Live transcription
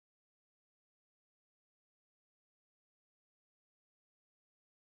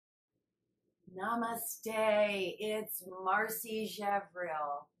Namaste, it's Marci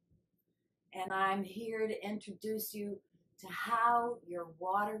Javril, and I'm here to introduce you to how your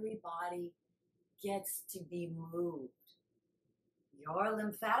watery body gets to be moved. Your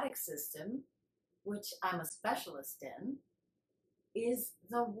lymphatic system, which I'm a specialist in, is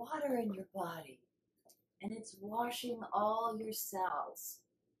the water in your body, and it's washing all your cells.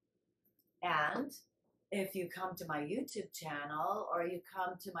 And if you come to my YouTube channel or you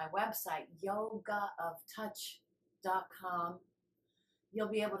come to my website, yogaoftouch.com, you'll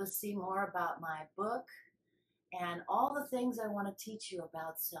be able to see more about my book and all the things I want to teach you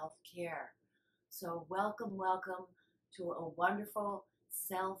about self-care. So welcome to a wonderful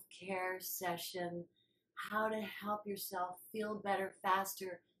self-care session, how to help yourself feel better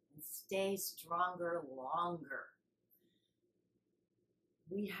faster and stay stronger longer.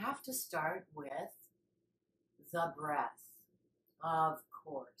 We have to start with the breath, of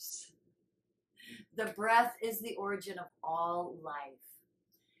course. The breath is the origin of all life,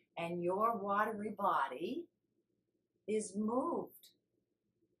 and your watery body is moved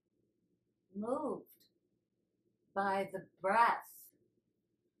by the breath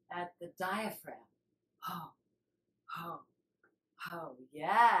at the diaphragm. Oh, oh, oh,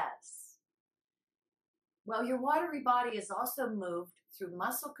 yes. Well, your watery body is also moved through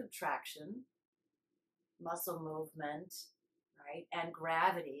muscle contraction, muscle movement, right, and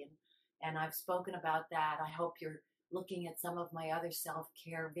gravity. And I've spoken about that. I hope you're looking at some of my other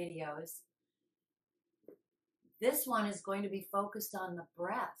self-care videos. This one is going to be focused on the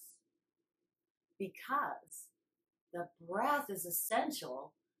breath because the breath is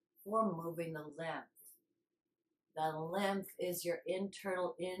essential for moving the lymph. The lymph is your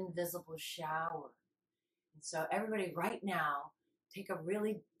internal invisible shower. And so everybody right now, take a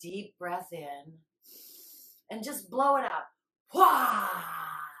really deep breath in and just blow it out. Wah!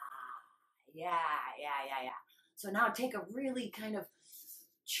 Yeah. So now take a really kind of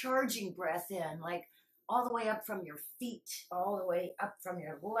charging breath in, like all the way up from your feet, all the way up from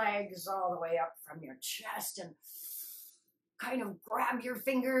your legs, all the way up from your chest, and kind of grab your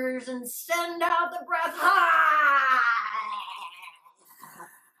fingers and send out the breath.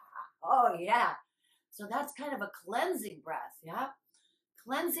 Oh, yeah. So that's kind of a cleansing breath, yeah?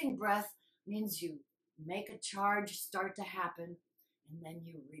 Cleansing breath means you make a charge start to happen, and then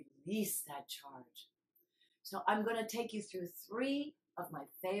you release that charge. So I'm going to take you through 3 of my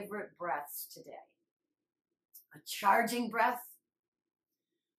favorite breaths today. A charging breath,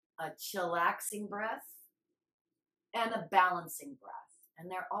 a chillaxing breath, and a balancing breath. And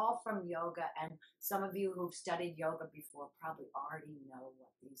they're all from yoga, and some of you who've studied yoga before probably already know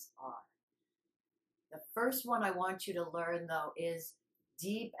what these are. The first one I want you to learn, though, is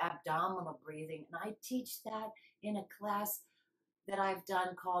deep abdominal breathing. And I teach that in a class that I've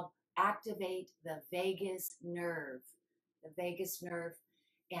done called Activate the Vagus Nerve. The vagus nerve.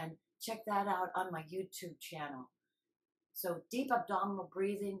 And check that out on my YouTube channel. So deep abdominal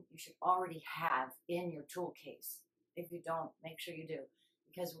breathing, you should already have in your tool case. If you don't, make sure you do,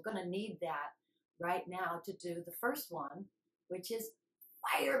 because we're going to need that right now to do the first one, which is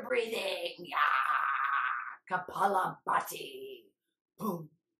fire breathing. Yeah. Kapalabhati. Boom.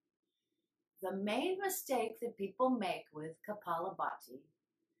 The main mistake that people make with Kapalabhati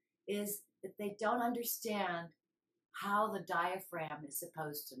is that they don't understand how the diaphragm is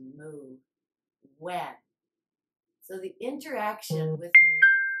supposed to move when. So the interaction with the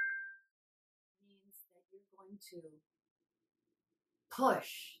diaphragm means that you're going to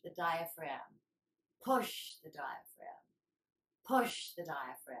push the diaphragm, push the diaphragm, push the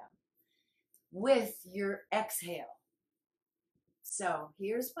diaphragm with your exhale. So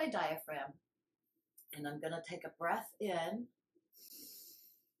here's my diaphragm, and I'm going to take a breath in.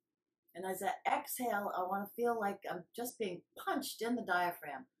 And as I exhale, I want to feel like I'm just being punched in the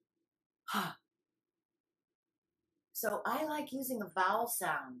diaphragm. So I like using a vowel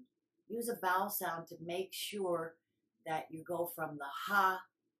sound. Use a vowel sound to make sure that you go from the ha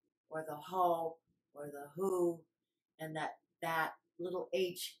or the ho or the who, and that little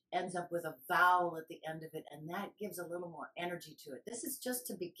H ends up with a vowel at the end of it, and that gives a little more energy to it. This is just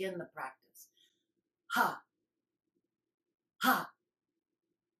to begin the practice. Ha, ha,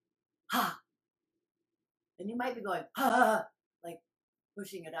 ha. And you might be going, ha, like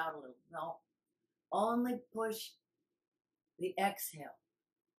pushing it out a little. No, only push the exhale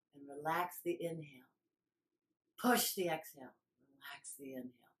and relax the inhale. Push the exhale, relax the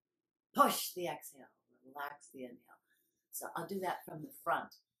inhale. Push the exhale, relax the inhale. So I'll do that from the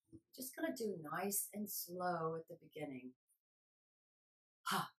front. Just going to do nice and slow at the beginning.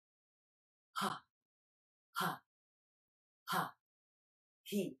 Ha, ha, ha, ha.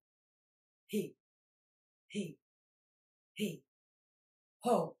 He, he, he, he,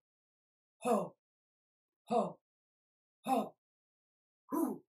 ho, ho, ho, ho,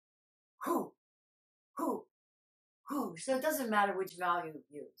 hoo, hoo, hoo, hoo. So it doesn't matter which value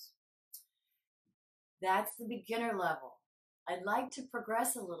you use. That's the beginner level. I'd like to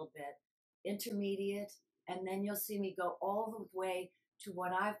progress a little bit, intermediate, and then you'll see me go all the way to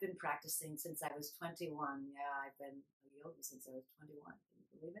what I've been practicing since I was 21. Yeah, I've been a yogi since I was 21. Can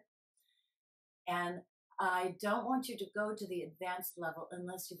you believe it? And I don't want you to go to the advanced level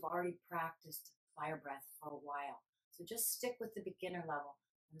unless you've already practiced fire breath for a while. So just stick with the beginner level.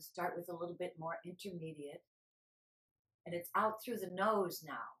 I'm going to start with a little bit more intermediate. And it's out through the nose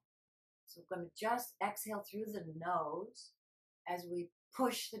now. So we're going to just exhale through the nose as we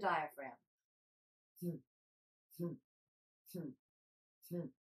push the diaphragm. Hmm, hmm, hmm, hmm,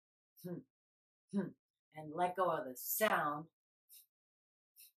 hmm, hmm. And let go of the sound.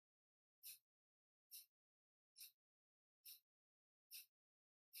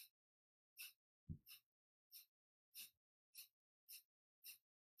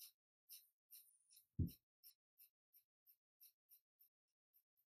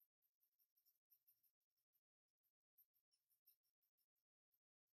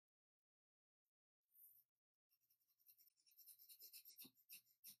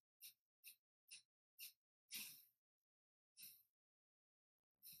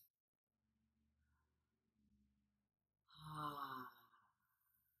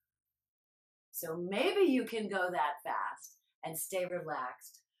 So maybe you can go that fast and stay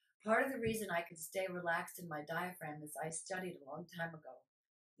relaxed. Part of the reason I can stay relaxed in my diaphragm is I studied a long time ago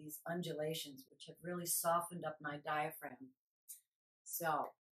these undulations, which have really softened up my diaphragm.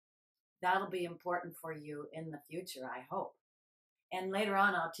 So that'll be important for you in the future, I hope. And later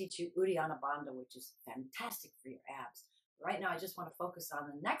on, I'll teach you Uddiyana Bandha, which is fantastic for your abs. Right now, I just want to focus on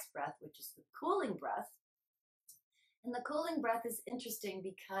the next breath, which is the cooling breath. And the cooling breath is interesting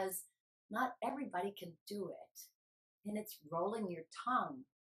because not everybody can do it. And it's rolling your tongue.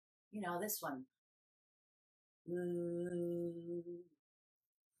 You know, this one.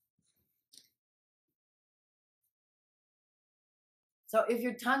 So if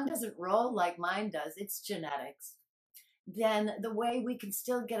your tongue doesn't roll like mine does, it's genetics. Then the way we can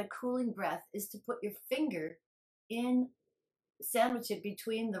still get a cooling breath is to put your finger in, sandwich it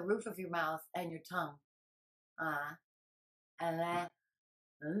between the roof of your mouth and your tongue. And then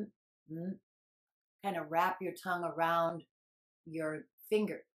kind of wrap your tongue around your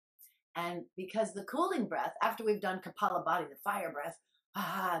finger. And because the cooling breath, after we've done Kapalabhati, the fire breath,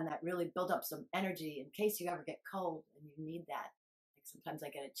 and that really built up some energy in case you ever get cold and you need that. Like sometimes I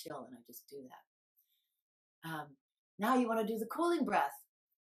get a chill and I just do that. Now you want to do the cooling breath.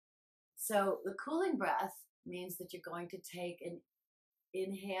 So the cooling breath means that you're going to take an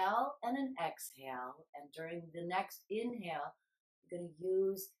inhale and an exhale. And during the next inhale, you're going to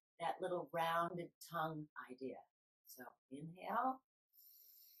use that little rounded tongue idea. So inhale,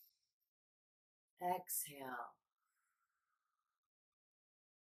 exhale.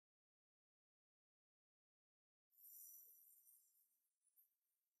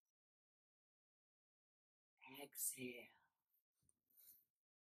 Exhale.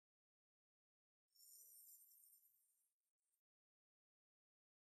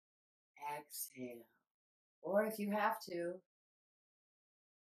 Exhale. Or if you have to,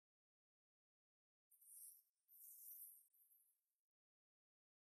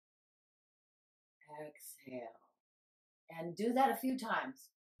 exhale. And do that a few times.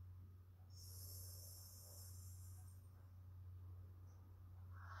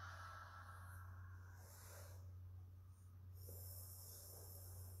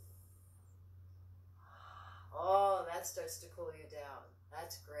 Oh, that starts to cool you down.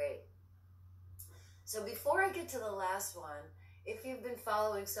 That's great. So before I get to the last one, if you've been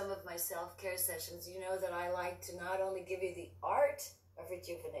following some of my self-care sessions, you know that I like to not only give you the art of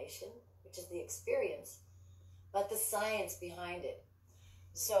rejuvenation, which is the experience, but the science behind it.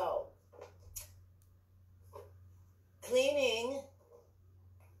 So, cleaning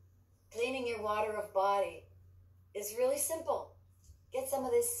your water of body is really simple. Get some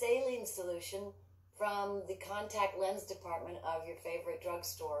of this saline solution from the contact lens department of your favorite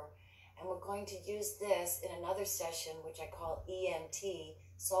drugstore. And we're going to use this in another session, which I call EMT,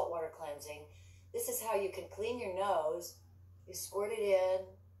 saltwater cleansing. This is how you can clean your nose. You squirt it in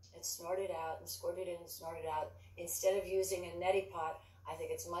and snort it out, and squirt it in and snort it out. Instead of using a neti pot, I think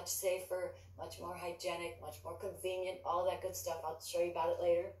it's much safer, much more hygienic, much more convenient, all that good stuff. I'll show you about it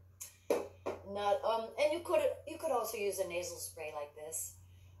later. And you could also use a nasal spray like this.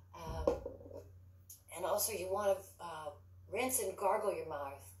 And also you want to rinse and gargle your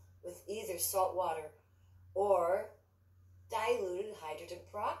mouth with either salt water or diluted hydrogen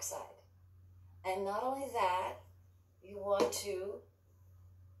peroxide. And not only that, you want to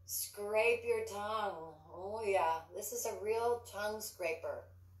scrape your tongue. Oh yeah, this is a real tongue scraper.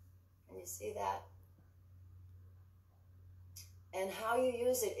 Can you see that? And how you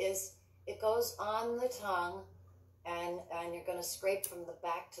use it is it goes on the tongue, and you're going to scrape from the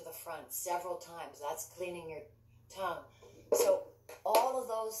back to the front several times. That's cleaning your tongue. So all of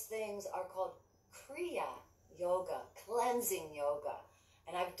those things are called Kriya Yoga, cleansing yoga.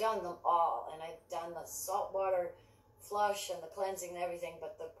 And I've done them all. And I've done the saltwater flush and the cleansing and everything.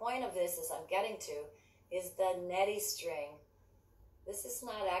 But the point of this, as I'm getting to, is the neti string. This is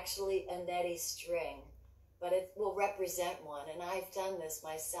not actually a neti string, but it will represent one. And I've done this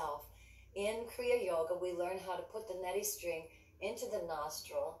myself. In Kriya Yoga, we learn how to put the neti string into the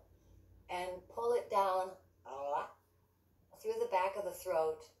nostril and pull it down through the back of the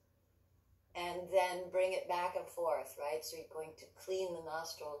throat, and then bring it back and forth, right? So you're going to clean the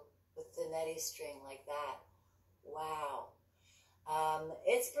nostril with the neti string like that. Wow.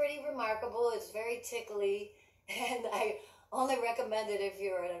 It's pretty remarkable. It's very tickly, and I only recommend it if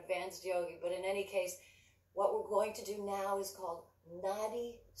you're an advanced yogi. But in any case, what we're going to do now is called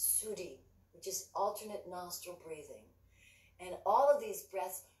Nadi Sudhi, which is alternate nostril breathing. And all of these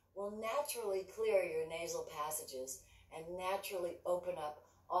breaths will naturally clear your nasal passages and naturally open up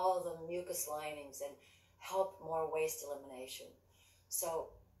all the mucus linings and help more waste elimination.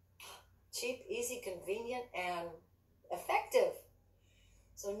 So cheap, easy, convenient, and effective.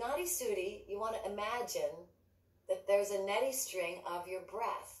 So Nadi Sudhi, you want to imagine that there's a neti string of your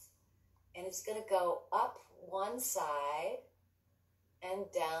breath, and it's going to go up one side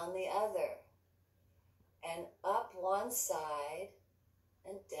and down the other, and up one side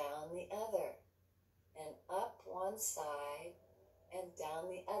and down the other, and up one side and down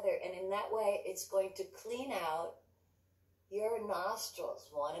the other. And in that way, it's going to clean out your nostrils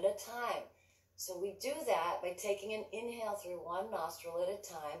one at a time. So we do that by taking an inhale through one nostril at a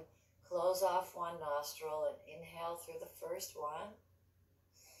time, close off one nostril and inhale through the first one,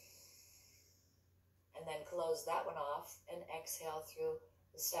 and then close that one off and exhale through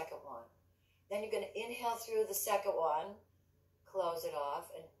the second one. Then you're going to inhale through the second one, close it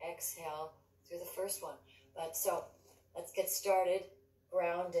off, and exhale through the first one. But so let's get started,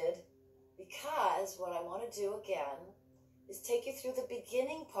 grounded, because what I want to do again is take you through the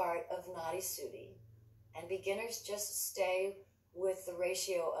beginning part of Nadi Sudhi. And beginners just stay with the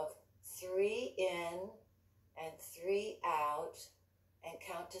ratio of 3 in and 3 out, and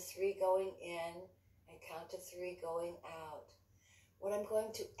count to 3 going in and count to 3 going out. What I'm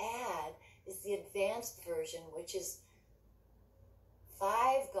going to add is the advanced version, which is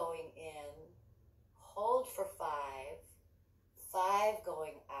 5 going in, hold for 5, 5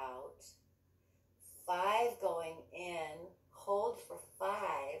 going out, 5 going in, hold for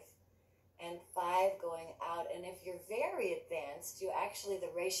 5, and 5 going out. And if you're very advanced, the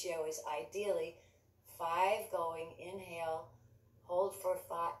ratio is ideally 5 going, inhale, hold for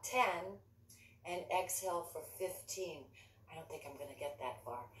 10, and exhale for 15. I don't think I'm going to get that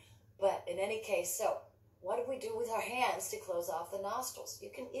far. But in any case, so what do we do with our hands to close off the nostrils?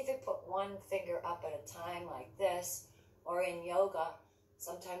 You can either put one finger up at a time like this, or in yoga,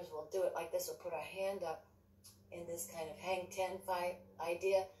 sometimes we'll do it like this. We'll put our hand up in this kind of hang 10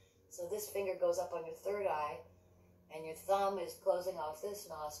 idea. So this finger goes up on your third eye, and your thumb is closing off this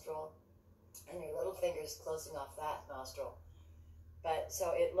nostril, and your little finger is closing off that nostril. But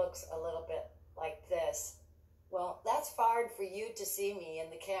so it looks a little bit like this. Well, that's hard for you to see me in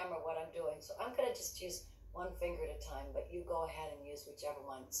the camera what I'm doing. So I'm going to just use one finger at a time, but you go ahead and use whichever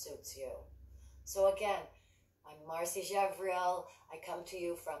one suits you. So again, I'm Marci Javril. I come to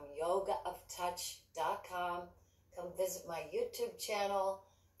you from yogaoftouch.com. Come visit my YouTube channel.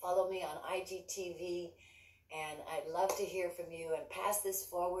 Follow me on IGTV. And I'd love to hear from you, and pass this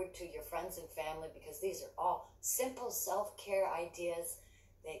forward to your friends and family, because these are all simple self-care ideas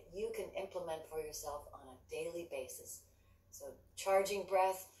that you can implement for yourself on a daily basis. So charging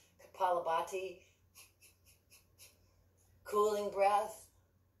breath, Kapalabhati, cooling breath.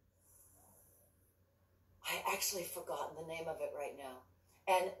 I actually forgotten the name of it right now.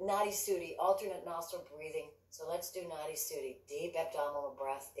 And Nadi Sudhi, alternate nostril breathing. So let's do Nadi Sudhi. Deep abdominal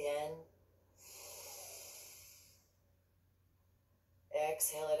breath in.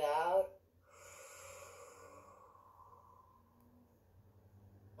 Exhale it out.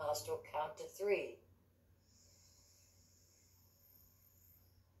 Nostril count to 3.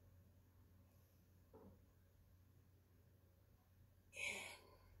 In,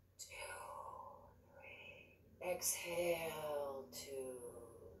 2, 3. Exhale, 2,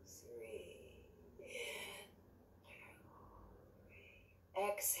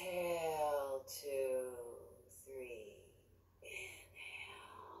 Exhale, 2, 3. Inhale.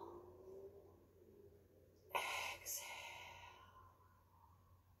 Exhale.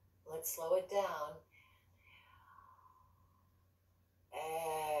 Let's slow it down.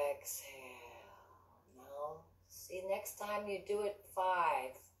 Exhale. Now, see, next time you do it 5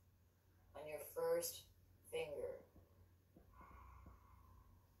 on your first finger.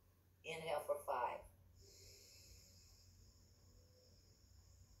 Inhale for 5.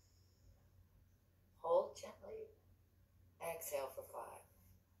 Hold gently. Exhale for 5.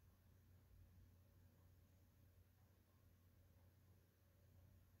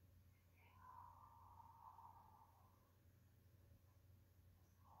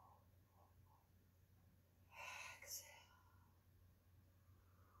 Exhale.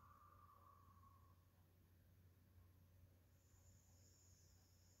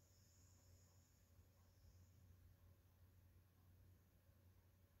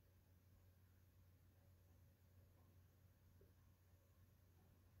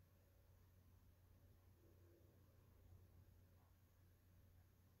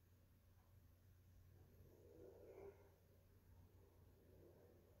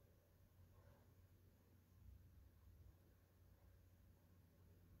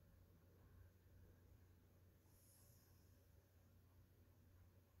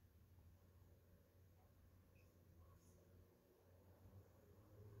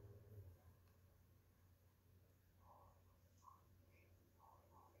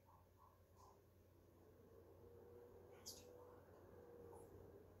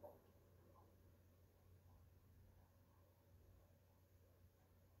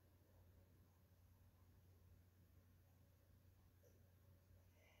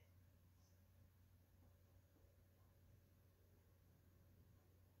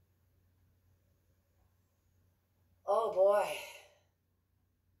 Oh boy,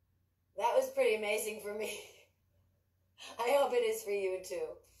 that was pretty amazing for me. I hope it is for you too.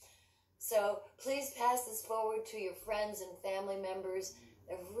 So please pass this forward to your friends and family members.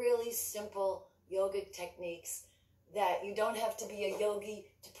 They're really simple yogic techniques that you don't have to be a yogi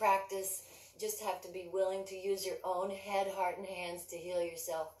to practice. You just have to be willing to use your own head, heart, and hands to heal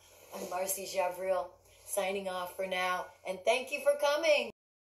yourself. I'm Marci Javril, signing off for now, and thank you for coming.